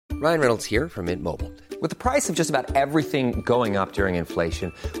Ryan Reynolds here from Mint Mobile. With the price of just about everything going up during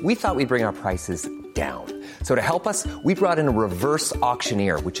inflation, we thought we'd bring our prices down. So to help us, we brought in a reverse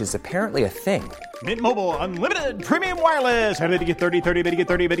auctioneer, which is apparently a thing. Mint Mobile Unlimited Premium Wireless. How to get 30, 30, bit to get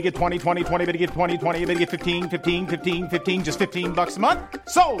 30, bit to get 20, 20, 20, bit to get 20, 20, bit to get 15, 15, 15, 15, just $15 a month?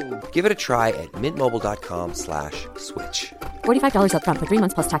 Sold! Give it a try at mintmobile.com/switch. $45 up front for 3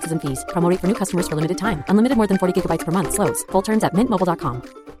 months plus taxes and fees. Promo rate for new customers for limited time. Unlimited more than 40 gigabytes per month. Slows full terms at mintmobile.com.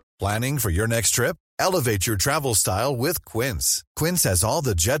 Planning for your next trip? Elevate your travel style with Quince. Quince has all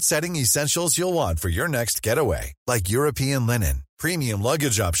the jet-setting essentials you'll want for your next getaway, like European linen, premium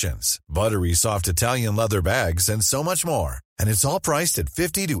luggage options, buttery soft Italian leather bags, and so much more. And it's all priced at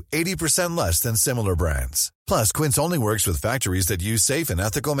 50 to 80% less than similar brands. Plus, Quince only works with factories that use safe and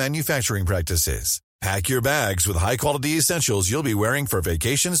ethical manufacturing practices. Pack your bags with high-quality essentials you'll be wearing for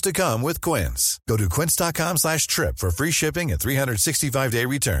vacations to come with Quince. Go to quince.com/trip for free shipping and 365-day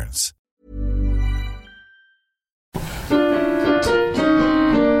returns.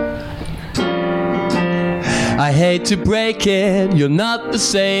 I hate to break it, you're not the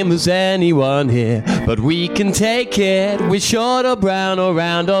same as anyone here, but we can take it. We're short or brown or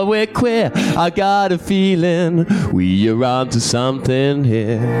round or we're queer. I got a feeling we are onto something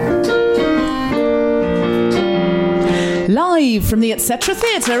here. Live from the Etc.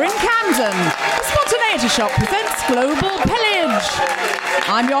 Theatre in Camden, the Spontaneity Shop presents Global Pillage.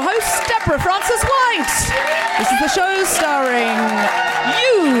 I'm your host, Deborah Frances-White. This is the show starring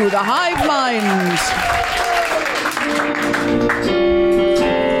you, the Hive Mind.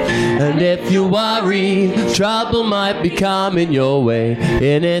 And if you worry, trouble might be coming your way.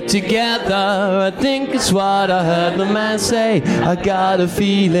 In it together, I think it's what I heard the man say. I got a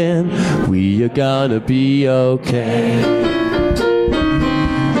feeling we are gonna be okay.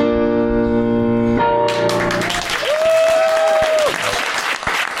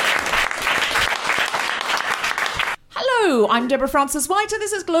 Hello, I'm Deborah Frances-White and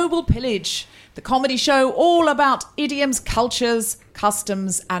this is Global Pillage, the comedy show all about idioms, cultures,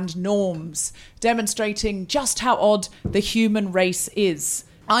 customs and norms, demonstrating just how odd the human race is.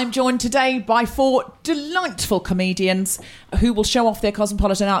 I'm joined today by 4 delightful comedians who will show off their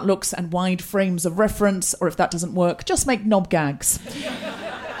cosmopolitan outlooks and wide frames of reference, or if that doesn't work, just make knob gags.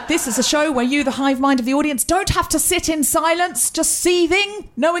 This is a show where you, the hive mind of the audience, don't have to sit in silence, just seething,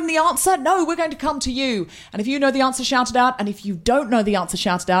 knowing the answer. No, we're going to come to you. And if you know the answer, shout it out. And if you don't know the answer,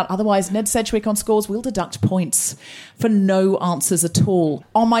 shout it out. Otherwise, Ned Sedgwick on Scores will deduct points for no answers at all.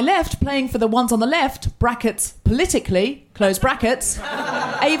 On my left, playing for the ones on the left, brackets politically, close brackets,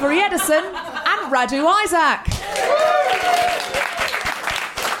 Avery Edison and Radu Isaac.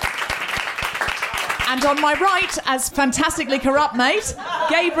 And on my right, as fantastically corrupt mate,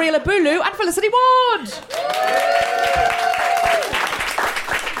 Gabriel Abulu and Felicity Ward.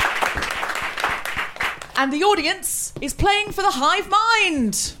 And the audience is playing for the hive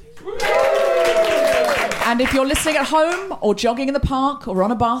mind. And if you're listening at home or jogging in the park or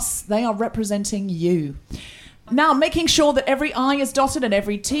on a bus, they are representing you. Now, making sure that every I is dotted and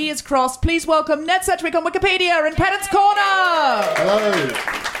every T is crossed, please welcome Ned Sedgwick on Wikipedia in Pedant's Corner. Hello.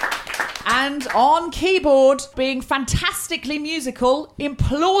 And on keyboard, being fantastically musical,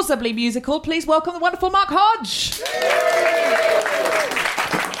 implausibly musical, please welcome the wonderful Mark Hodge.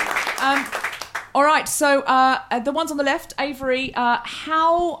 All right, so the ones on the left, Avery,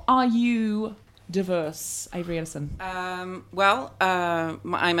 how are you diverse, Avery Edison? I'm a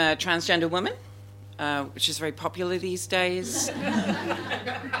transgender woman, which is very popular these days.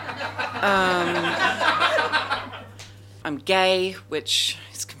 I'm gay, which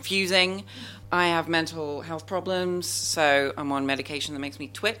is confusing. I have mental health problems, so I'm on medication that makes me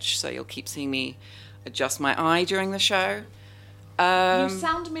twitch, so you'll keep seeing me adjust my eye during the show. You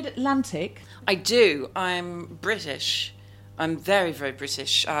sound mid-Atlantic. I do. I'm British. I'm very, very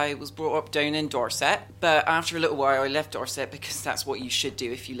British. I was brought up down in Dorset, but after a little while I left Dorset because that's what you should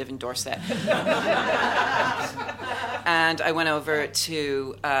do if you live in Dorset. And I went over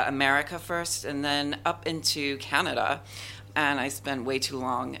to America first and then up into Canada, and I spent way too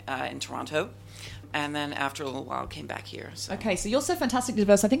long in Toronto. And then after a little while came back here. So. Okay, so you're so fantastically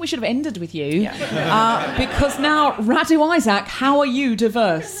diverse. I think we should have ended with you. Yeah. Because now, Radu Isaac, how are you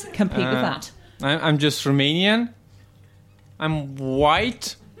diverse? Compete with that. I'm just Romanian. I'm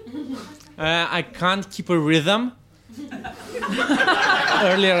white. I can't keep a rhythm.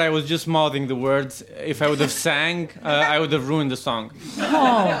 Earlier I was just mouthing the words. If I would have sang, I would have ruined the song.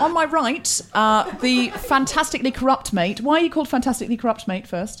 Oh, on my right, the fantastically corrupt mate. Why are you called fantastically corrupt mate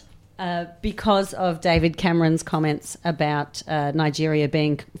first? Because of David Cameron's comments about Nigeria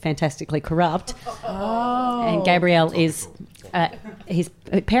being fantastically corrupt. Oh. And Gabrielle is his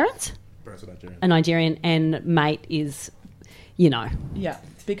parents are Nigerian, and mate is, Yeah,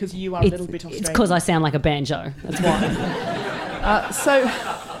 because you are a little bit Australian. It's because I sound like a banjo. That's why. So,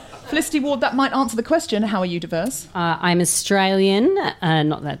 Felicity Ward, that might answer the question. How are you diverse? I'm Australian,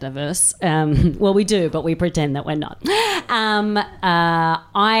 not that diverse. Well, we do, but we pretend that we're not.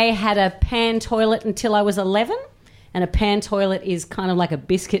 I had a pan toilet until I was 11, and a pan toilet is kind of like a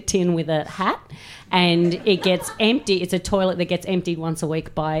biscuit tin with a hat, and it gets empty. It's a toilet that gets emptied once a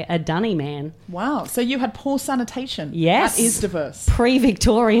week by a dunny man. Wow, so you had poor sanitation. Yes. That is diverse.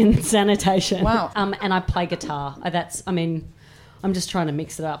 Pre-Victorian sanitation. Wow. And I play guitar. I'm just trying to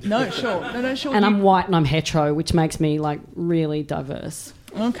mix it up. No, sure. No, sure. And I'm white and I'm hetero, which makes me, really diverse.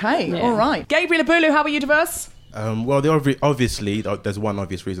 Okay, Yeah. all right. Gabriel Abulu, how are you diverse? Well, obviously, there's one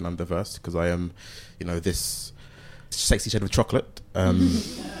obvious reason I'm diverse, because I am, this sexy shade of chocolate.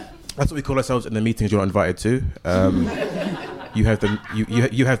 That's what we call ourselves in the meetings you're not invited to. You have them.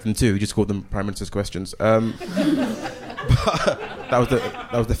 You have them too. You just call them Prime Minister's questions. But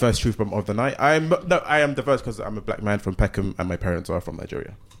that was the first truth bomb of the night. I am diverse because I'm a black man from Peckham and my parents are from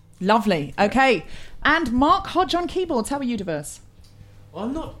Nigeria. Lovely. Okay. And Mark Hodge on keyboards. How are you diverse? Well,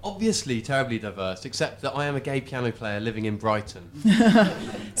 I'm not obviously terribly diverse, except that I am a gay piano player living in Brighton.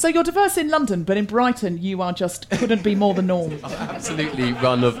 So you're diverse in London, but in Brighton you are couldn't be more the norm. I'm absolutely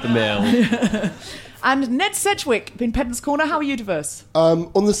run of the mill. And Ned Sedgwick in Pedant's Corner, how are you diverse?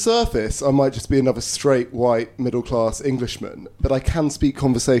 On the surface, I might just be another straight, white, middle-class Englishman, but I can speak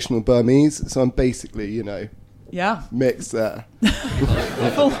conversational Burmese, so I'm basically, Yeah. mixed there.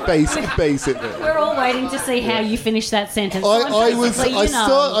 Basically. We're all waiting to see how you finish that sentence. I'm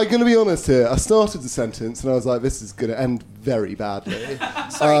going to be honest here. I started the sentence and I was like, this is going to end very badly.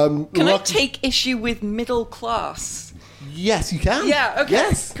 Sorry, can I take issue with middle class? Yes, you can. Yeah, okay.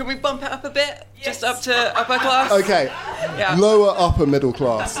 Yes. Can we bump it up a bit? Just up to upper class? Okay. Yeah. Lower, upper, middle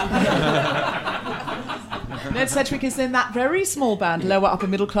class. Ned Sedgwick is in that very small band, lower upper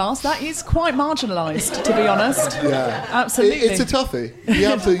middle class. That is quite marginalised, to be honest. Yeah. Absolutely. It's a toughie. You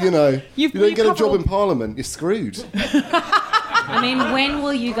have to, you don't get a job in Parliament, you're screwed. I mean, when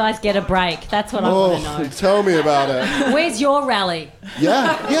will you guys get a break? That's what I want to know. Tell me about it. Where's your rally?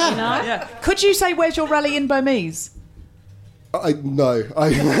 Yeah. Yeah. Could you say, where's your rally in Burmese? No. How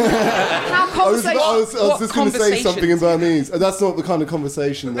I was just going to say something in Burmese. That's not the kind of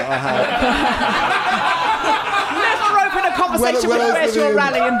conversation that I have. Never open a conversation with where's your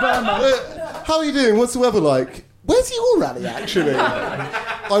rally in Burma. How are you doing? What's the weather like? Where's your rally, actually?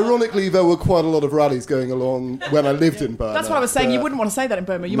 Ironically, there were quite a lot of rallies going along when I lived in Burma. That's what I was saying. You wouldn't want to say that in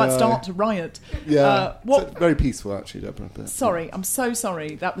Burma. You might start to riot. Yeah. It's very peaceful, actually, Deborah. Sorry, I'm so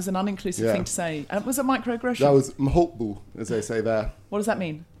sorry. That was an uninclusive thing to say. Was it microaggression? That was mholtbu, as they say there. What does that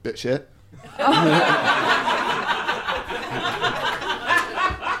mean? Bit shit.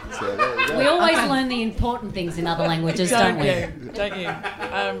 We always learn the important things in other languages, don't we? Don't you?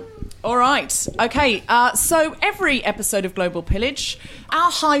 All right. Okay. So every episode of Global Pillage,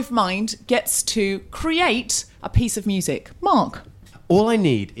 our hive mind gets to create a piece of music. Mark. All I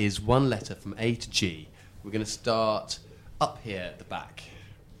need is one letter from A to G. We're going to start up here at the back.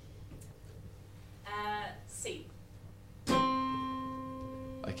 C. Okay.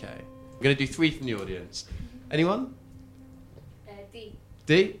 I'm going to do 3 from the audience. Anyone? D.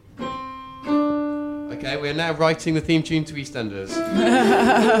 D? Okay, we are now writing the theme tune to EastEnders.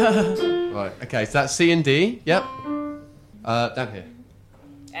 Right, okay, so that's C and D. Yep. Down here.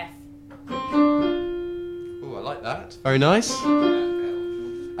 F. Oh, I like that. Very nice.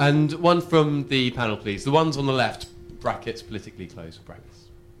 And one from the panel, please. The ones on the left, brackets, politically closed brackets.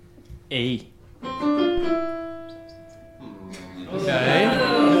 E. Okay.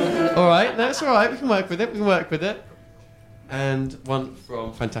 All right, that's all right. We can work with it. And one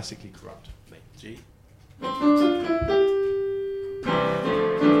from Fantastically Corrupt. G.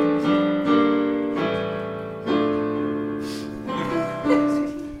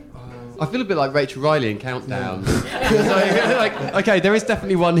 I feel a bit like Rachel Riley in Countdown. Okay, there is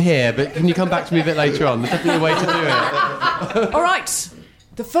definitely one here, but can you come back to me a bit later on? There's definitely a way to do it. All right.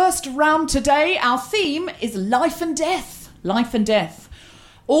 The first round today, our theme is life and death. Life and death.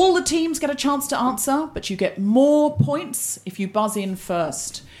 All the teams get a chance to answer, but you get more points if you buzz in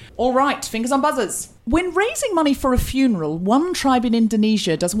first. All right, fingers on buzzers. When raising money for a funeral, one tribe in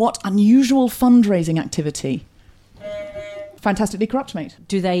Indonesia does what unusual fundraising activity? Fantastically Corrupt, mate.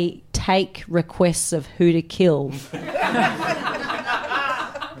 Do they take requests of who to kill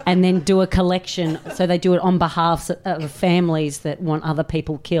and then do a collection? So they do it on behalf of families that want other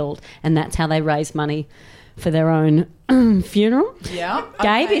people killed, and that's how they raise money for their own funeral? Yeah.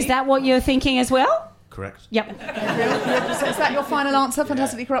 Gabe, okay. is that what you're thinking as well? Correct. Yep. Is that your final answer,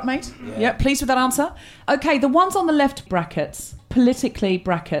 Fantastically Corrupt Mate? Yeah, pleased with that answer. Okay, the ones on the left brackets, politically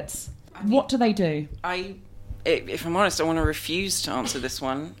brackets, what do they do? If I'm honest, I want to refuse to answer this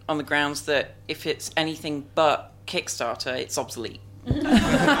one on the grounds that if it's anything but Kickstarter, it's obsolete. Do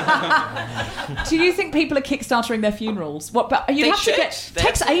you think people are Kickstartering their funerals? But you'd have to get...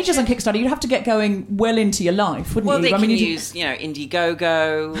 takes ages on Kickstarter. You'd have to get going well into your life, wouldn't you? Well, they can use,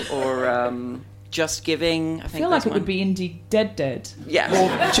 Indiegogo or Just Giving. I feel like it would be Indie Dead.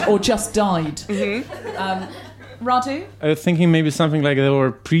 Yeah. Or Just Died. Radu? I was thinking maybe something like they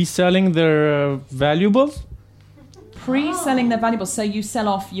were pre-selling their valuables. Pre-selling their valuables, so you sell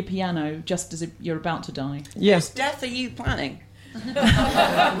off your piano just as you're about to die. Yes. Whose death are you planning? That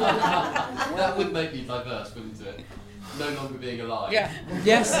would make me diverse, wouldn't it? No longer being alive. Yeah.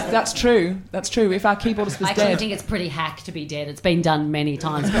 Yes, that's true. That's true. If our keyboardist was I actually dead. think it's pretty hack to be dead. It's been done many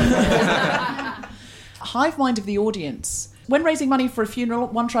times before. Hive mind of the audience. When raising money for a funeral,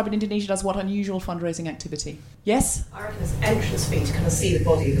 one tribe in Indonesia does what unusual fundraising activity? Yes? I reckon it's entrance fee to kind of see the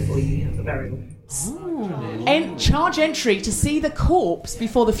body before you have the burial. Charge entry to see the corpse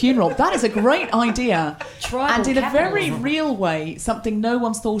before the funeral. That is a great idea. Tribal and in a very capitalism. real way, something no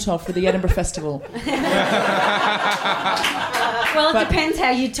one's thought of for the Edinburgh Festival. Well, it depends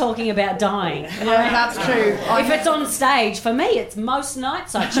how you're talking about dying. Yeah, that's true. If it's on stage, for me, it's most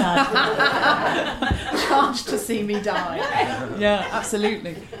nights I charge. Charge to see me die. Yeah,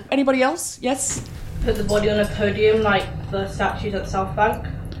 absolutely. Anybody else? Yes? Put the body on a podium like the statues at South Bank.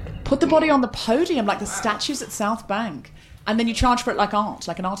 Put the body on the podium like the statues at South Bank. And then you charge for it like art,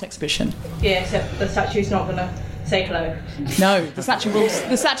 like an art exhibition. Yeah, except the statue's not going to say hello. No, the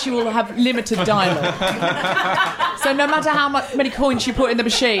statue will have limited dialogue. So no matter how many coins you put in the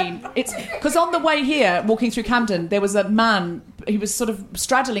machine, it's because on the way here, walking through Camden, there was a man. He was sort of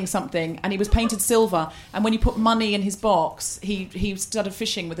straddling something, and he was painted silver. And when you put money in his box, he started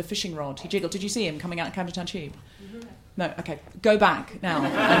fishing with a fishing rod. He jiggled. Did you see him coming out of Camden Town Tube? No, okay. Go back now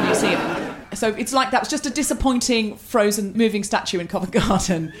and you see it. So it's like that was just a disappointing frozen moving statue in Covent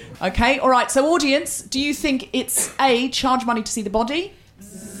Garden. Okay, all right. So audience, do you think it's A, charge money to see the body,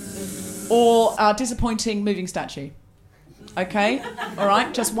 or a disappointing moving statue? Okay, all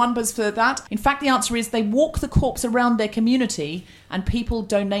right. Just one buzz for that. In fact, the answer is they walk the corpse around their community and people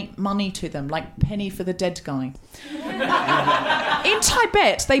donate money to them, like penny for the dead guy. In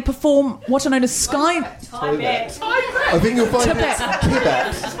Tibet, they perform what are known as sky... Tibet. I think you'll find Tibet. it's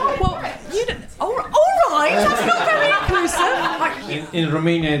Tibet. Well, you don't... All right, that's not very inclusive. In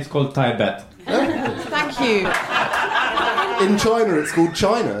Romania, it's called Tibet. Thank you. In China, it's called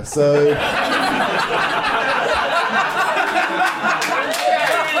China, so...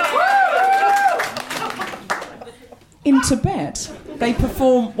 In Tibet, they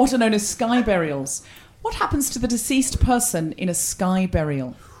perform what are known as sky burials. What happens to the deceased person in a sky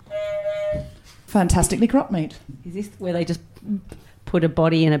burial? Fantastically Corrupt Mate. Is this where they just put a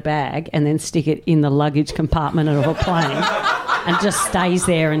body in a bag and then stick it in the luggage compartment of a plane and just stays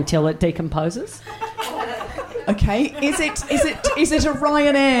there until it decomposes? Okay, is it a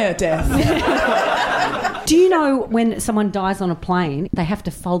Ryanair death? Do you know when someone dies on a plane, they have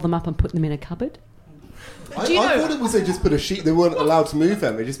to fold them up and put them in a cupboard? I thought it was they just put a sheet. They weren't allowed to move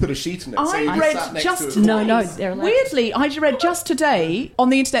them. They just put a sheet in it. So I read just they're allowed. Weirdly, I read just today on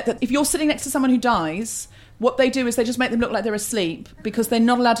the internet that if you're sitting next to someone who dies, what they do is they just make them look like they're asleep because they're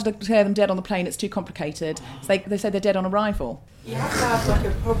not allowed to declare them dead on the plane. It's too complicated. So they say they're dead on arrival. You have to have like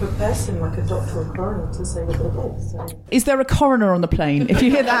a proper person, like a doctor or coroner, to say what they're dead. So. Is there a coroner on the plane? If you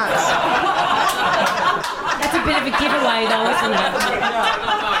hear that, that's a bit of a giveaway, though, isn't it?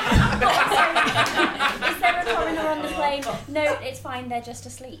 Is there a coroner on the plane? No, it's fine. They're just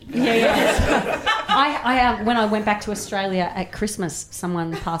asleep. Yeah. I when I went back to Australia at Christmas,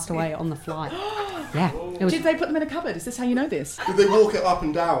 someone passed away on the flight. Yeah. Did they put them in a cupboard? Is this how you know this? Did they walk it up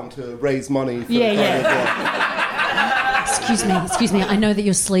and down to raise money for Excuse me. I know that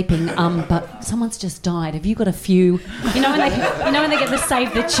you're sleeping, but someone's just died. Have you got a few? You know when they get the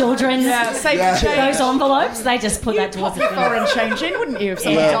Save the Children, those envelopes, they just put that towards the foreign change in, wouldn't you? If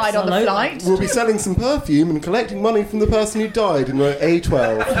someone died on the flight, we'll be selling some perfume and collecting money from the person who died in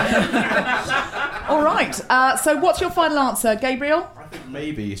A12. All right. So, what's your final answer, Gabriel? I think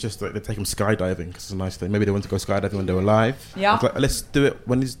maybe it's just like they take him skydiving because it's a nice thing. Maybe they want to go skydiving when they're alive. Yeah. Like, let's do it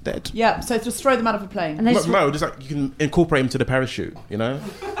when he's dead. Yeah. So just throw them out of a plane. And just like you can incorporate him to the parachute. You know.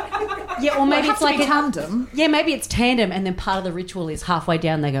 Yeah, or maybe it's like a tandem. Yeah, maybe it's tandem, and then part of the ritual is halfway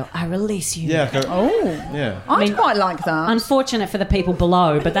down they go, "I release you." Yeah. Yeah. I'd quite like that. Unfortunate for the people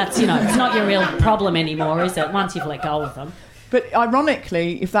below, but that's it's not your real problem anymore, is it? Once you've let go of them. But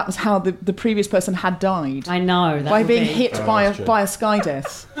ironically, if that was how the previous person had died, I know. by being hit by a sky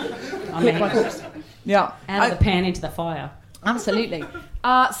death. Hit by corpse. Yeah. Out of the pan into the fire. Absolutely.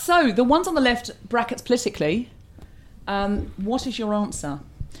 So, the ones on the left, brackets politically, what is your answer?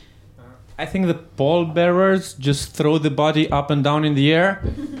 I think the pallbearers just throw the body up and down in the air,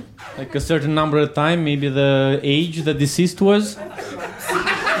 like a certain number of time, maybe the age the deceased was.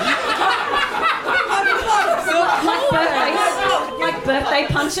 Like birthday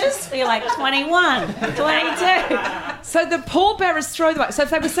punches? You're like 21, 22. So the pallbearers throw them. So if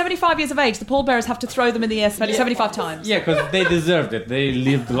they were 75 years of age, the pallbearers have to throw them in the air 75 times. Yeah, because they deserved it. They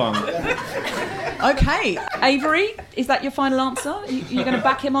lived long. Okay, Avery, is that your final answer? You're going to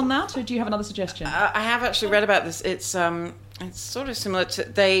back him on that, or do you have another suggestion? I have actually read about this. It's sort of similar to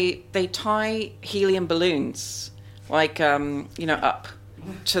they tie helium balloons, like up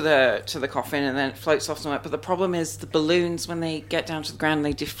to the coffin, and then it floats off somewhere. But the problem is the balloons, when they get down to the ground,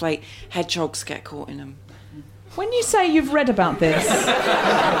 they deflate. Hedgehogs get caught in them. When you say you've read about this,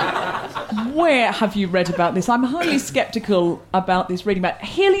 where have you read about this? I'm highly sceptical about this reading about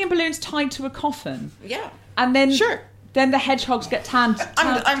helium balloons tied to a coffin. Yeah. And then Sure. Then the hedgehogs get tanned.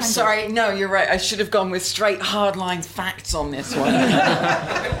 I'm sorry. No, you're right. I should have gone with straight hardline facts on this one.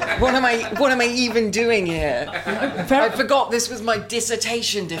 What am I even doing here? I forgot this was my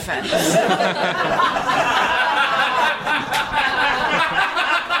dissertation defense.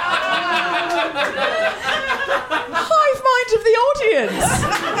 Hive mind of the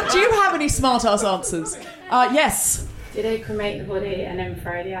audience. Do you have any smart-ass answers? Yes. Do they cremate the body and then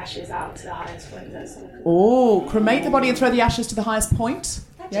throw the ashes out to the highest point? Oh, cremate the body and throw the ashes to the highest point?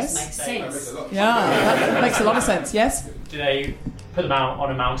 Yes. Makes sense. Yeah, that makes a lot of sense. Yes. Do they put them out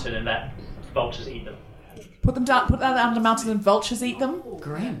on a mountain and let vultures eat them? Put that down on a mountain and vultures eat them?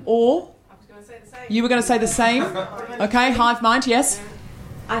 Grim. Or you were going to say the same? Okay, hive mind. Yes.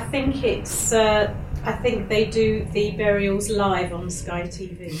 I think it's. I think they do the burials live on Sky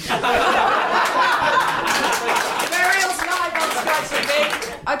TV.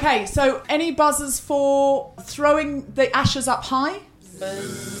 Okay, so any buzzers for throwing the ashes up high?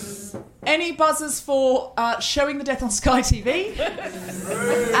 Any buzzers for showing the death on Sky TV?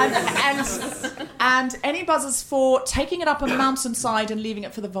 and any buzzers for taking it up a mountainside and leaving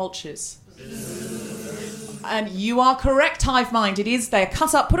it for the vultures? And you are correct, Hive Mind. It is. They're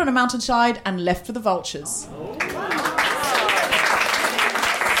cut up, put on a mountainside, and left for the vultures.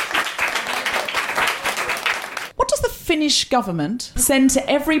 What does the Finnish government send to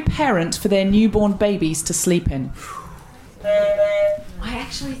every parent for their newborn babies to sleep in? I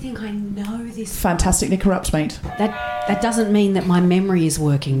actually think I know this. Fantastically corrupt, mate. That doesn't mean that my memory is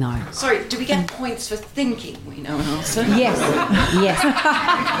working, though. Sorry, do we get points for thinking we know an answer? Yes. Yes.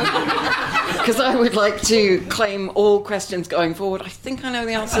 Because I would like to claim all questions going forward. I think I know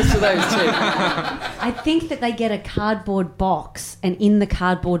the answers to those too. I think that they get a cardboard box, and in the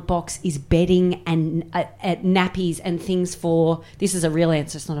cardboard box is bedding and nappies and things for... This is a real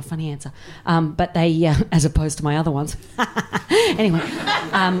answer, it's not a funny answer. But they, as opposed to my other ones. Anyway,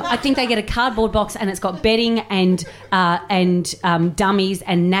 I think they get a cardboard box and it's got bedding and dummies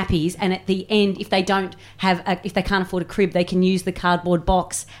and nappies, and at the end, if they can't afford a crib, they can use the cardboard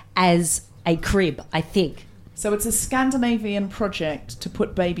box as a crib, I think. So it's a Scandinavian project to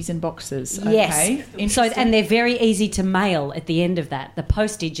put babies in boxes. Okay. Yes. So, and they're very easy to mail at the end of that. The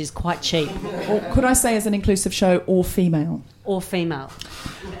postage is quite cheap. Or could I say, as an inclusive show, or female? Or female.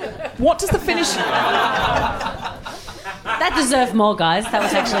 What does the Finnish... That deserved more, guys. That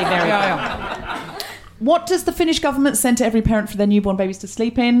was actually very good. What does the Finnish government send to every parent for their newborn babies to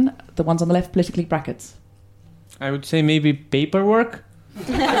sleep in? The ones on the left, politically brackets. I would say maybe paperwork.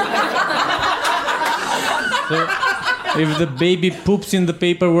 So if the baby poops in the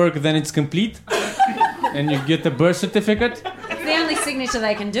paperwork, then it's complete, and you get the birth certificate. It's the only signature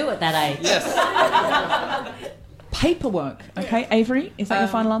they can do at that age. Yes. Paperwork. Okay, Avery, is that your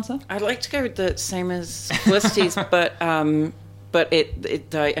final answer? I'd like to go with the same as Felicity's, but I know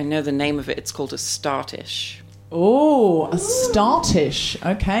the name of it. It's called a startish. Oh, a startish.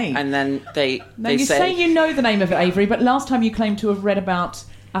 Okay. And then they say you know the name of it, Avery, but last time you claimed to have read about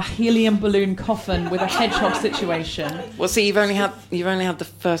a helium balloon coffin with a hedgehog situation. Well, see, you've only had the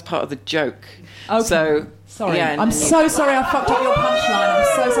first part of the joke. Okay. So sorry, yeah, I'm so sorry. I fucked up your punchline. I'm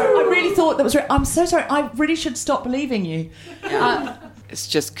so sorry. I really thought that was. I'm so sorry. I really should stop believing you. Yeah. It's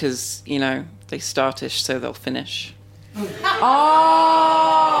just because they startish, so they'll finish. Oh.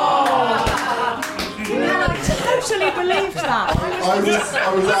 Man, I totally believed that. I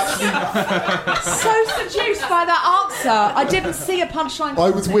was actually so seduced by that answer. I didn't see a punchline. I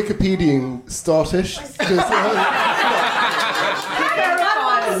was Wikipediaing startish.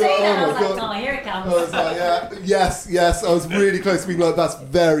 Oh, here it comes. I was like, yeah, yes. I was really close to being like, that's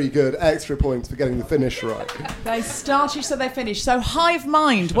very good. Extra points for getting the finish right. They start you so they finish. So hive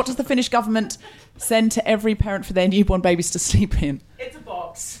mind. What does the Finnish government send to every parent for their newborn babies to sleep in? It's a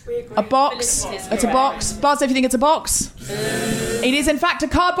box. A box. It's a box. Buzz if you think it's a box. It is in fact a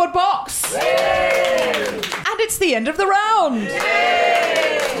cardboard box. And it's the end of the round.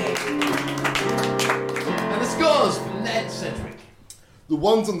 And the scores for Ned Sedgwick. The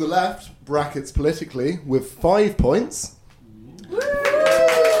ones on the left, brackets politically, with 5 points.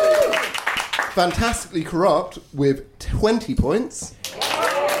 Fantastically Corrupt with 20 points.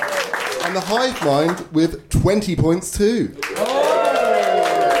 And the Hive Mind with 20 points too.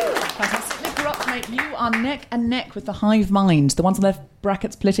 Fantastically Corrupt, mate. You are neck and neck with the Hive Mind. The ones on the left,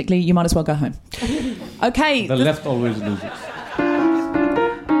 brackets politically, you might as well go home. Okay. The left always loses.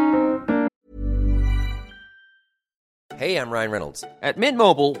 Hey, I'm Ryan Reynolds. At Mint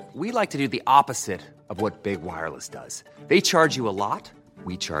Mobile, we like to do the opposite of what Big Wireless does. They charge you a lot,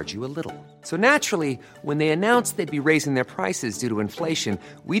 we charge you a little. So naturally, when they announced they'd be raising their prices due to inflation,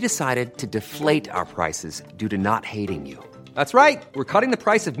 we decided to deflate our prices due to not hating you. That's right. We're cutting the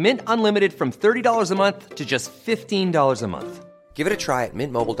price of Mint Unlimited from $30 a month to just $15 a month. Give it a try at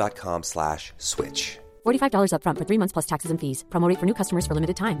mintmobile.com/switch. $45 up front for 3 months plus taxes and fees. Promo rate for new customers for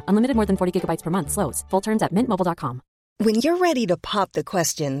limited time. Unlimited more than 40 gigabytes per month. Slows full terms at mintmobile.com. When you're ready to pop the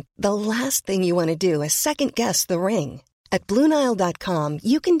question, the last thing you want to do is second-guess the ring. At BlueNile.com,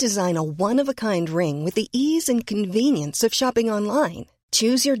 you can design a one-of-a-kind ring with the ease and convenience of shopping online.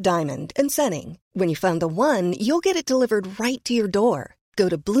 Choose your diamond and setting. When you find the one, you'll get it delivered right to your door. Go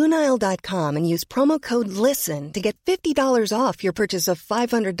to BlueNile.com and use promo code LISTEN to get $50 off your purchase of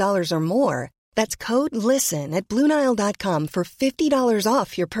 $500 or more. That's code LISTEN at BlueNile.com for $50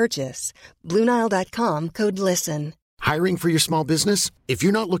 off your purchase. BlueNile.com, code LISTEN. Hiring for your small business? If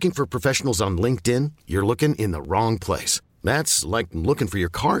you're not looking for professionals on LinkedIn, you're looking in the wrong place. That's like looking for your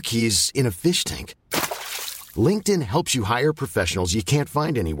car keys in a fish tank. LinkedIn helps you hire professionals you can't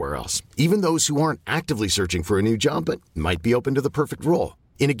find anywhere else, even those who aren't actively searching for a new job but might be open to the perfect role.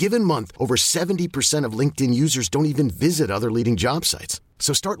 In a given month, over 70% of LinkedIn users don't even visit other leading job sites.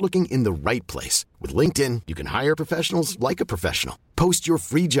 So start looking in the right place. With LinkedIn, you can hire professionals like a professional. Post your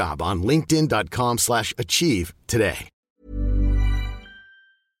free job on linkedin.com/achieve today.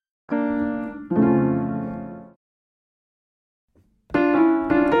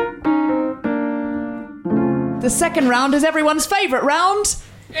 The second round is everyone's favourite round,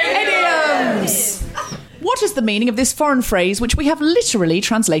 idioms. What is the meaning of this foreign phrase which we have literally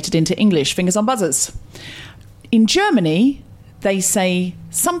translated into English? Fingers on buzzers. In Germany, they say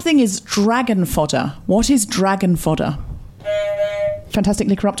something is dragon fodder. What is dragon fodder?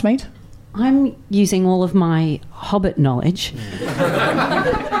 Fantastically Corrupt, mate. I'm using all of my Hobbit knowledge.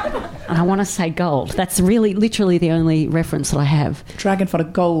 And I want to say gold. That's really, literally the only reference that I have. Dragon fodder,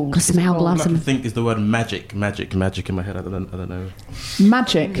 gold. Because Smaug loves them. I think is the word magic in my head. I don't know.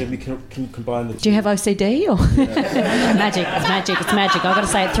 Magic. Maybe can combine the two. Do you have OCD? Or magic, it's magic, it's magic. I've got to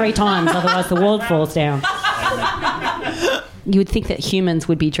say it 3 times, otherwise the world falls down. You would think that humans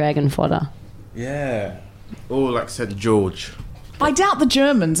would be dragon fodder. Yeah. Or like St. George. I doubt the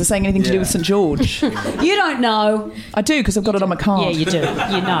Germans are saying anything to do with St. George. You don't know. I do, because I've got it on my card. Yeah, you do.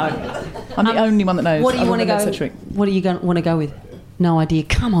 You know. I'm the only one that knows. What do you want to go? What are you going to want to go with? No idea.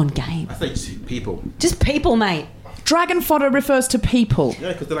 Come on, game. I think people. Just people, mate. Dragon fodder refers to people.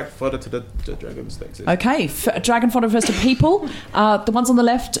 Yeah, because they're like fodder to the dragons. Okay, dragon fodder refers to people. The ones on the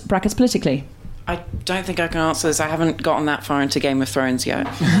left, brackets politically. I don't think I can answer this. I haven't gotten that far into Game of Thrones yet.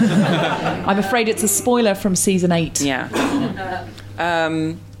 I'm afraid it's a spoiler from season 8. Yeah.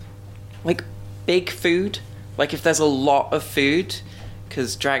 Like big food. Like if there's a lot of food,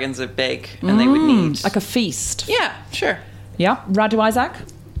 because dragons are big and they would need... Like a feast. Yeah, sure. Yeah. Radu Isaac?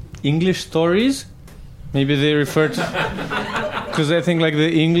 English stories. Maybe they refer to... Because I think like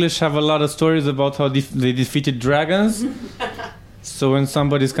the English have a lot of stories about how they defeated dragons. So when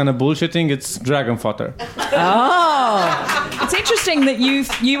somebody's kind of bullshitting, it's dragon fodder. Oh, it's interesting that you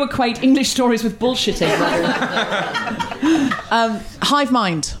equate English stories with bullshitting. Hive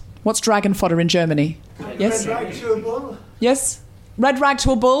mind. What's dragon fodder in Germany? Yes. Red rag to a bull. Yes. Red rag to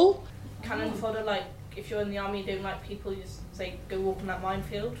a bull. Cannon fodder, like if you're in the army, you don't like people. You just say go walk on that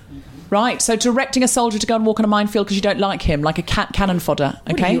minefield. Right. So directing a soldier to go and walk on a minefield because you don't like him, like a cannon fodder.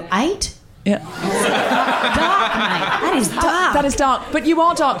 Okay. What are you, 8? Yeah. Dark, mate. That is dark. That is dark. But you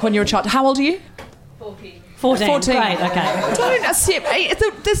are dark when you're a child. How old are you? 14. Great, okay. Don't assume.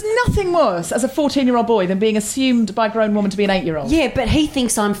 There's nothing worse as a 14-year-old boy than being assumed by a grown woman to be an 8-year-old. Yeah, but he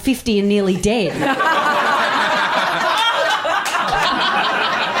thinks I'm 50 and nearly dead.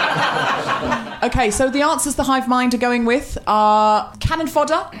 Okay, so the answers the hive mind are going with are cannon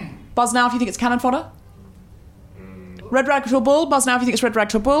fodder. Buzz now if you think it's cannon fodder. Red rag to a bull. Buzz now if you think it's red rag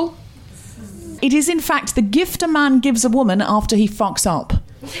to a bull. It is in fact the gift a man gives a woman after he fucks up.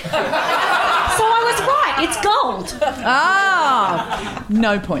 So I was right. It's gold. Ah,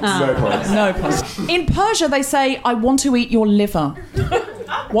 no points. No points. No points. In Persia, they say, "I want to eat your liver."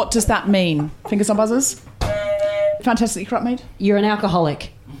 What does that mean? Fingers on buzzers. Fantastically corrupt, mate. You're an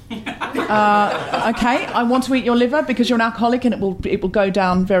alcoholic. Okay, I want to eat your liver because you're an alcoholic and it will go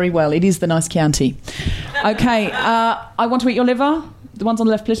down very well. It is the nice Chianti. Okay, I want to eat your liver. The ones on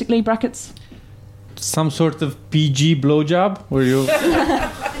the left politically, brackets. Some sort of PG blowjob where you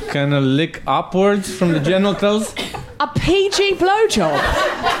kind of lick upwards from the genitals. A PG blowjob?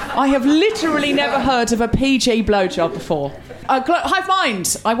 I have literally never heard of a PG blowjob before. Hive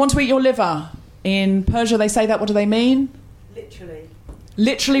mind, I want to eat your liver. In Persia, they say that. What do they mean? Literally.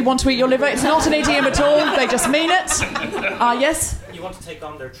 Literally want to eat your liver. It's not an idiom at all. They just mean it. Yes? You want to take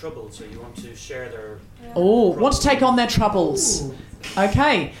on their troubles, so you want to share their... Oh, want to take on their troubles.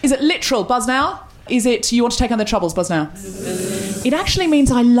 Okay. Is it literal, Buzz now? Is it you want to take on their troubles, Buzz now? It actually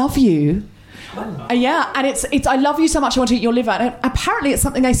means I love you. Yeah, and it's I love you so much I want to eat your liver. And apparently it's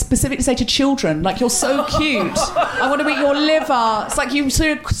something they specifically say to children, like, you're so cute, I want to eat your liver. It's like you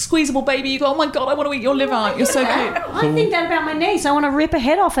see a squeezable baby, you go, oh my God, I want to eat your liver, you're so cute. I think that about my niece. I want to rip her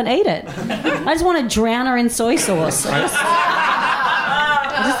head off and eat it. I just want to drown her in soy sauce. I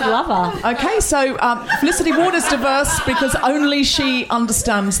just love her. Okay, so Felicity Ward is diverse because only she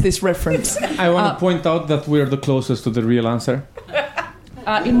understands this reference. I want to point out that we're the closest to the real answer.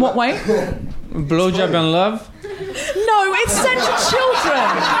 In what way? Blowjob and love? No, it's sent to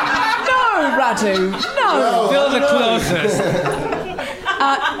children. No, Radu. No. Still the closest.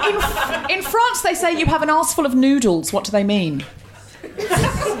 In France, they say you have an arse full of noodles. What do they mean? You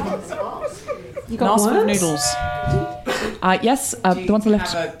An arse full of worms? noodles. Yes, the ones on the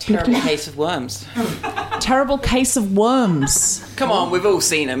left. Have a terrible case of worms. Terrible case of worms. Come on, we've all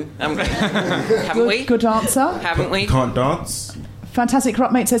seen them, haven't we? Good answer. Haven't we? Can't dance. Fantastic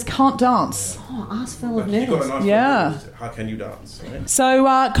corrupt mate says can't dance. Oh, arse full of You've got noodles. an answer. Yeah. How can you dance? Right? So,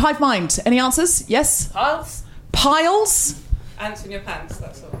 Hive Mind, any answers? Yes? Piles? Piles? Ants in your pants,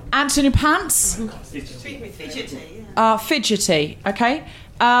 that's all. Ants in your pants? Fidgety. Fidgety, okay.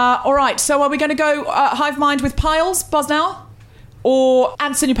 All right, so are we going to go Hive Mind with piles, Buzz now? Or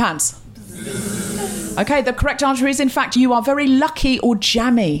ants in your pants? Okay, the correct answer is, in fact, you are very lucky or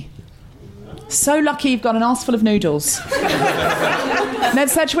jammy. So lucky you've got an arse full of noodles. Ned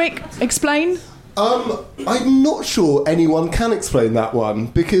Sedgwick, explain. I'm not sure anyone can explain that one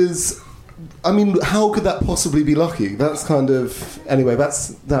because, I mean, how could that possibly be lucky? That's kind of... Anyway,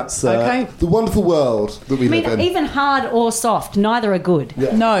 that's Okay. the wonderful world that we live in. Even hard or soft, neither are good.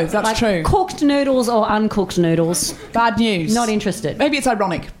 Yeah. No, that's true. Cooked noodles or uncooked noodles. Bad news. Not interested. Maybe it's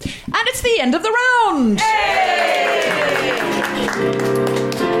ironic. And it's the end of the round.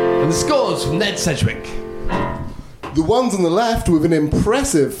 And the scores from Ned Sedgwick. The ones on the left with an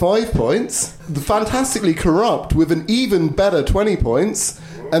impressive 5 points, the fantastically corrupt with an even better 20 points,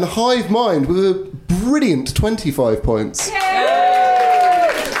 and Hive Mind with a brilliant 25 points. The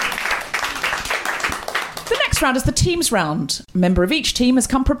next round is the teams round. A member of each team has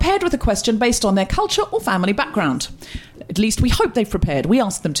come prepared with a question based on their culture or family background. At least we hope they've prepared. We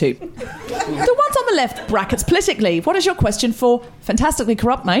asked them to. The ones on the left, brackets politically. What is your question for Fantastically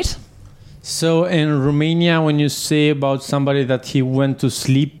Corrupt, mate? So in Romania, when you say about somebody that he went to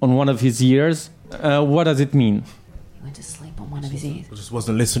sleep on one of his ears, what does it mean? Went to sleep on one of his ears. Just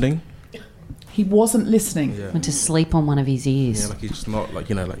wasn't listening. He wasn't listening. Yeah. Went to sleep on one of his ears. Yeah, like he's just not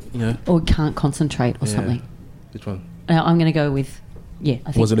Or can't concentrate or something. Which one? I'm going to go with, I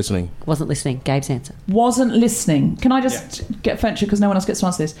think. Wasn't listening. Wasn't listening. Gabe's answer. Wasn't listening. Can I just get furniture because no one else gets to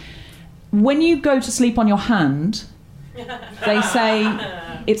answer this? When you go to sleep on your hand, they say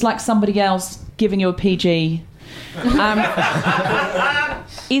it's like somebody else giving you a PG.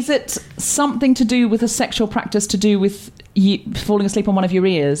 Is it something to do with a sexual practice to do with you falling asleep on one of your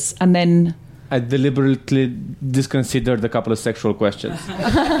ears and then... I deliberately disconsidered a couple of sexual questions.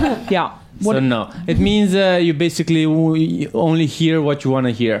 Yeah. So no. It means you basically only hear what you want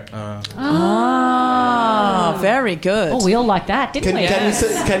to hear. Very good. Oh, we all like that, didn't we?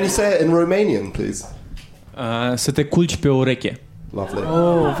 Can you say it in Romanian, please? Să te culci pe ureche. Lovely.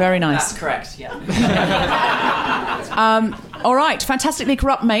 Oh, very nice. That's correct, yeah. All right, Fantastically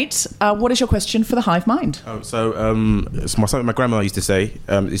Corrupt mate. What is your question for the Hive Mind? It's something my grandma used to say.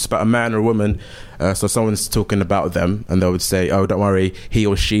 It's about a man or a woman. So someone's talking about them, and they would say, "Oh, don't worry, he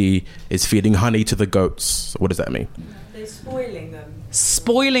or she is feeding honey to the goats." What does that mean? They're spoiling them.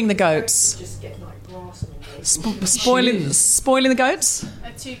 spoiling the goats? Just get like grass on them. Spoiling the goats?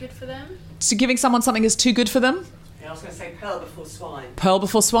 Too good for them? So giving someone something is too good for them? Yeah, I was going to say pearl before swine. Pearl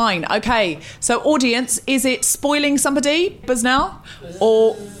before swine. Okay. So audience, is it spoiling somebody, Buzz now?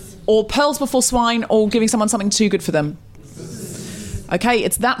 Or pearls before swine, or giving someone something too good for them? Okay,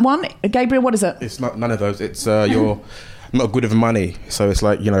 it's that one. Gabriel, what is it? It's not none of those. It's you're not good with money. So it's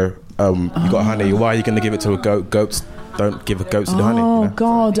like, you got honey. Why are you going to give it to a goat? Goats don't give goats the honey. Oh,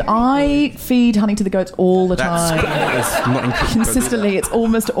 God. I feed honey to the goats all the time. That's not Consistently, it's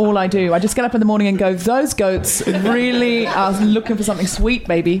almost all I do. I just get up in the morning and go, those goats really are looking for something sweet,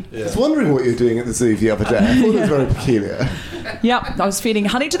 baby. I was wondering what you were doing at the zoo the other day. I thought it was very peculiar. Yep, I was feeding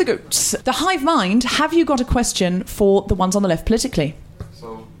honey to the goats. The hive mind, have you got a question for the ones on the left politically?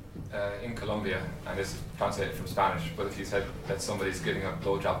 So, in Colombia, and this is translated from Spanish, but if you said that somebody's giving a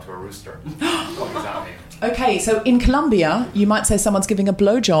blowjob to a rooster, what does that mean? Okay, so in Colombia, you might say someone's giving a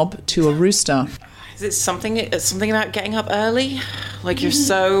blowjob to a rooster. Is it something about getting up early? Like you're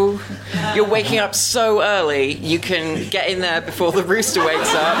waking up so early, you can get in there before the rooster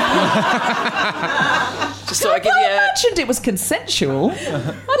wakes up. Just thought I'd give you I mentioned it was consensual.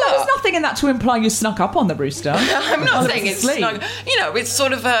 There's nothing in that to imply you snuck up on the rooster. I'm not saying it's snug. It's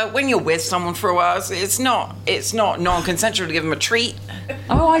sort of when you're with someone for a while, it's not non-consensual to give them a treat.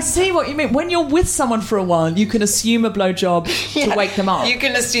 Oh, I see what you mean. When you're with someone for a while, you can assume a blowjob to wake them up. You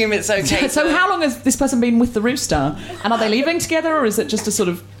can assume it's okay. So how long has this person been with the rooster? And are they leaving together, or is it just a sort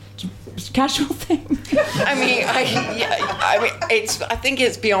of casual thing? I think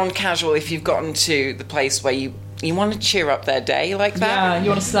it's beyond casual if you've gotten to the place where you want to cheer up their day like that. Yeah, you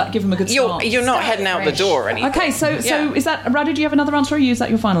want to give them a good start. You're not heading out the door or anything. Okay, so is that... Radu, do you have another answer, or is that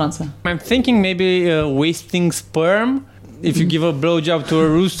your final answer? I'm thinking maybe wasting sperm. If you give a blowjob to a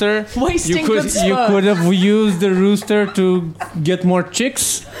rooster, you could have used the rooster to get more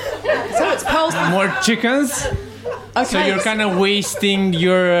chicks. So it's pearls. More chickens. Okay. So you're kind of wasting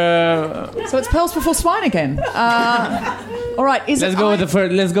your. So it's pearls before swine again. All right. Let's go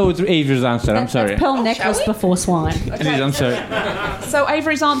with Avery's answer. I'm sorry. Pearl necklace before swine. Okay. I'm sorry. So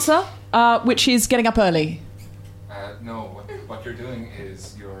Avery's answer, which is getting up early. No, what you're doing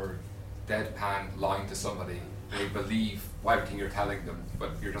is you're deadpan lying to somebody. They believe everything you're telling them, but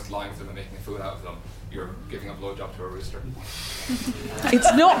you're just lying to them and making a fool out of them. You're giving a blowjob to a rooster.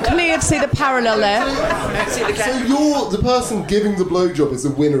 It's not clear to see the parallel there. So the person giving the blowjob is the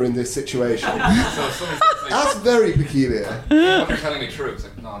winner in this situation. That's very peculiar. What you're telling me true. It's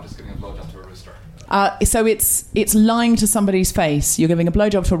like, no, I'm just giving a blowjob to a rooster. So it's lying to somebody's face. You're giving a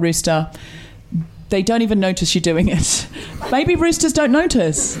blowjob to a rooster. They don't even notice you doing it. Maybe roosters don't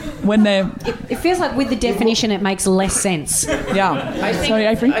notice when they're... It feels like with the definition it makes less sense. Yeah. Sorry,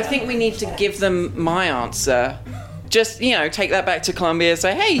 Avery? I think we need to give them my answer. Just, take that back to Colombia and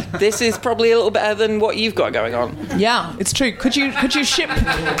say, hey, this is probably a little better than what you've got going on. Yeah, it's true. Could you ship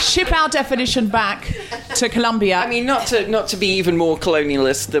our definition back to Colombia? I mean, not to be even more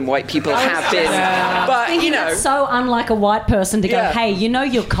colonialist than white people have been, but, That's so unlike a white person to go, hey,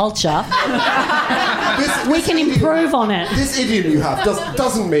 your culture. We can improve on it. This idiom you have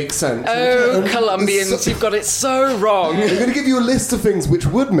doesn't make sense. Oh, Colombians, you've got it so wrong. They're going to give you a list of things which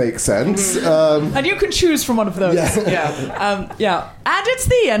would make sense. And you can choose from one of those. Yeah. Yeah. And it's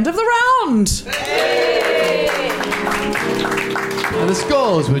the end of the round. And the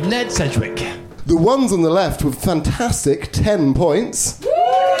scores were Ned Sedgwick. The ones on the left with fantastic 10 points.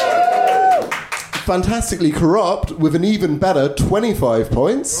 Fantastically Corrupt with an even better 25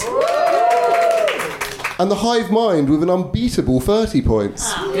 points. And the Hive Mind with an unbeatable 30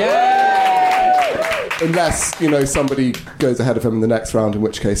 points. Unless, somebody goes ahead of him in the next round, in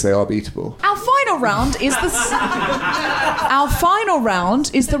which case they are beatable. Our final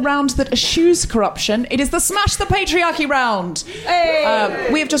round is the round that eschews corruption. It is the Smash the Patriarchy round.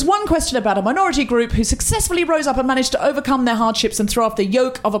 We have just one question about a minority group who successfully rose up and managed to overcome their hardships and throw off the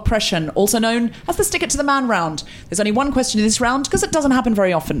yoke of oppression, also known as the Stick It to the Man round. There's only one question in this round because it doesn't happen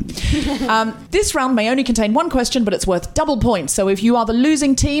very often. This round may only contain one question, but it's worth double points. So if you are the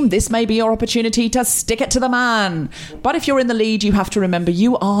losing team, this may be your opportunity to stick it to the man. But if you're in the lead, you have to remember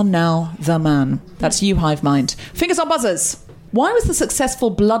you are now the man. That's you, Hive Mind. Fingers on buzzers. Why was the successful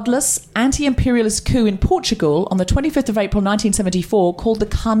bloodless anti-imperialist coup in Portugal on the 25th of April 1974 called the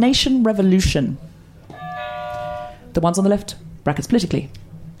Carnation Revolution? The ones on the left, brackets politically.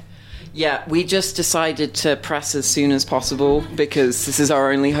 Yeah, we just decided to press as soon as possible because this is our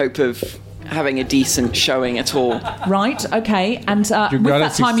only hope of having a decent showing at all. Right, okay. And You with got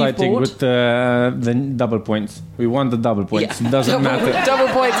that us time you exciting bought... with the double points. We want the double points. Yeah. It doesn't matter.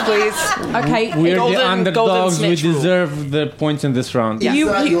 Double points, please. Okay. We're Golden- the underdogs. We snitch rule. deserve the points in this round. Is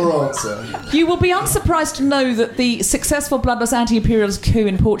that your answer? You will be unsurprised to know that the successful bloodless anti-imperialist coup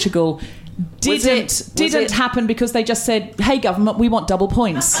in Portugal didn't happen because they just said, hey, government, we want double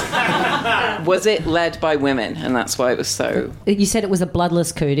points. Was it led by women? And that's why it was so... You said it was a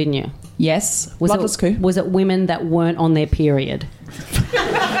bloodless coup, didn't you? Yes, bloodless coup. Was it women that weren't on their period?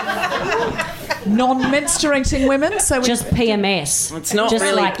 Non-menstruating women? So just PMS. It's not just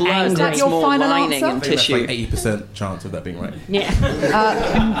really like blood. angry. Is that your more final lining answer? and I think tissue. that's like 80% chance of that being right.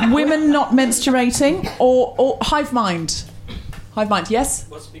 Yeah. Women not menstruating or hive mind? Hive mind, yes?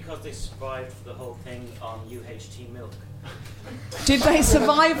 Was because they survived the whole thing on UHT milk. Did they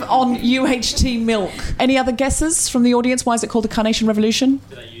survive on UHT milk? Any other guesses from the audience? Why is it called the Carnation Revolution?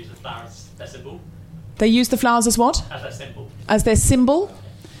 Did I use the flowers, their symbol? They use the flowers as what? As their symbol. As their symbol?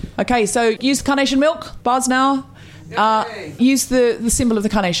 Okay, so use carnation milk, buzz now. Use the symbol of the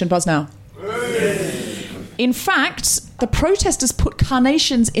carnation, buzz now. In fact, the protesters put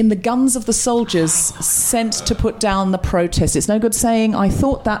carnations in the guns of the soldiers sent to put down the protest. It's no good saying, I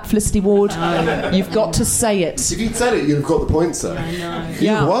thought that, Felicity Ward. You've got to say it. If you'd said it, you'd have got the points, sir. I know.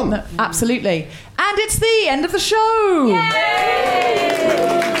 You've won. No, absolutely. And it's the end of the show.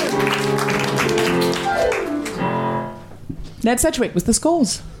 Ned Sedgwick with the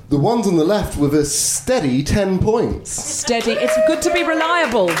scores. The ones on the left with a steady 10 points. Steady. It's good to be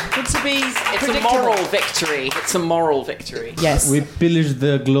reliable. Good to be It's a predictable. moral victory. It's a moral victory. Yes. We pillaged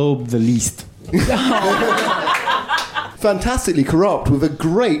the globe the least. Fantastically Corrupt with a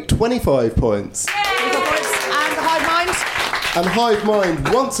great 25 points. And Hive Mind. And Hive Mind,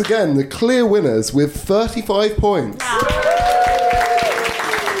 once again, the clear winners with 35 points.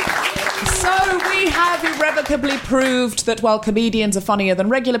 So we have irrevocably proved that while comedians are funnier than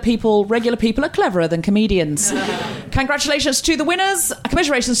regular people are cleverer than comedians. Congratulations to the winners.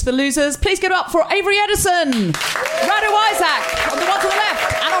 Commiserations to the losers. Please give it up for Avery Edison, Radu Isaac on the one to the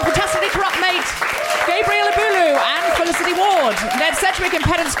left, and on Fantastically Corrupt mate, Gabriel Abulu and Felicity Ward, Ned Sedgwick in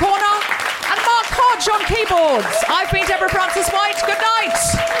Pedant's Corner, and Mark Hodge on keyboards. I've been Deborah Frances-White. Good night.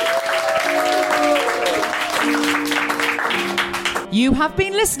 You have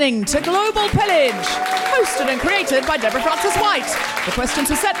been listening to Global Pillage, hosted and created by Deborah Frances-White. The questions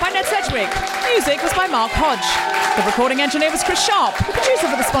were set by Ned Sedgwick. Music was by Mark Hodge. The recording engineer was Chris Sharp. The producer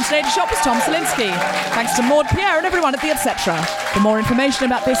for The Spontaneity Shop was Tom Selinsky. Thanks to Maud Pierre and everyone at the Etc. For more information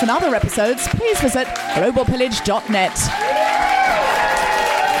about this and other episodes, please visit globalpillage.net.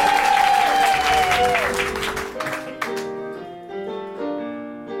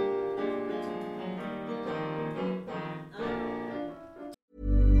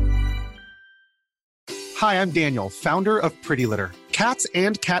 Hi, I'm Daniel, founder of Pretty Litter. Cats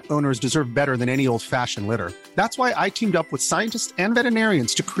and cat owners deserve better than any old-fashioned litter. That's why I teamed up with scientists and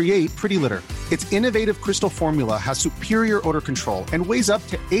veterinarians to create Pretty Litter. Its innovative crystal formula has superior odor control and weighs up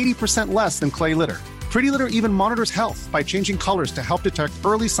to 80% less than clay litter. Pretty Litter even monitors health by changing colors to help detect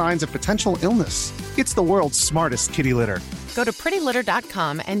early signs of potential illness. It's the world's smartest kitty litter. Go to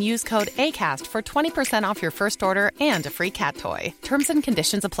prettylitter.com and use code ACAST for 20% off your first order and a free cat toy. Terms and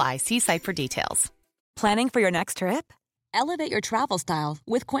conditions apply. See site for details. Planning for your next trip? Elevate your travel style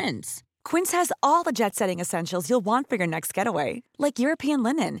with Quince. Quince has all the jet-setting essentials you'll want for your next getaway, like European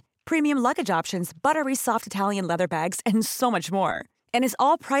linen, premium luggage options, buttery soft Italian leather bags, and so much more. And is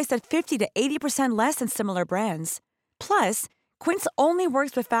all priced at 50 to 80% less than similar brands. Plus, Quince only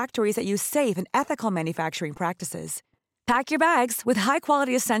works with factories that use safe and ethical manufacturing practices. Pack your bags with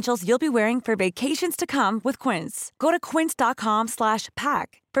high-quality essentials you'll be wearing for vacations to come with Quince. Go to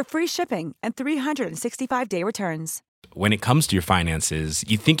quince.com/pack for free shipping and 365-day returns. When it comes to your finances,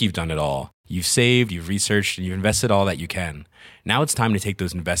 you think you've done it all. You've saved, you've researched, and you've invested all that you can. Now it's time to take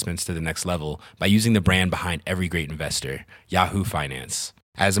those investments to the next level by using the brand behind every great investor, Yahoo Finance.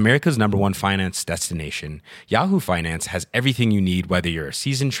 As America's #1 finance destination, Yahoo Finance has everything you need, whether you're a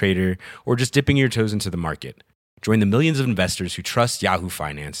seasoned trader or just dipping your toes into the market. Join the millions of investors who trust Yahoo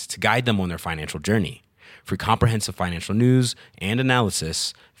Finance to guide them on their financial journey. For comprehensive financial news and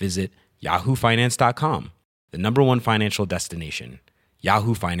analysis, visit yahoofinance.com, the #1 financial destination,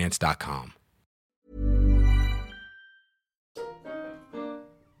 yahoofinance.com.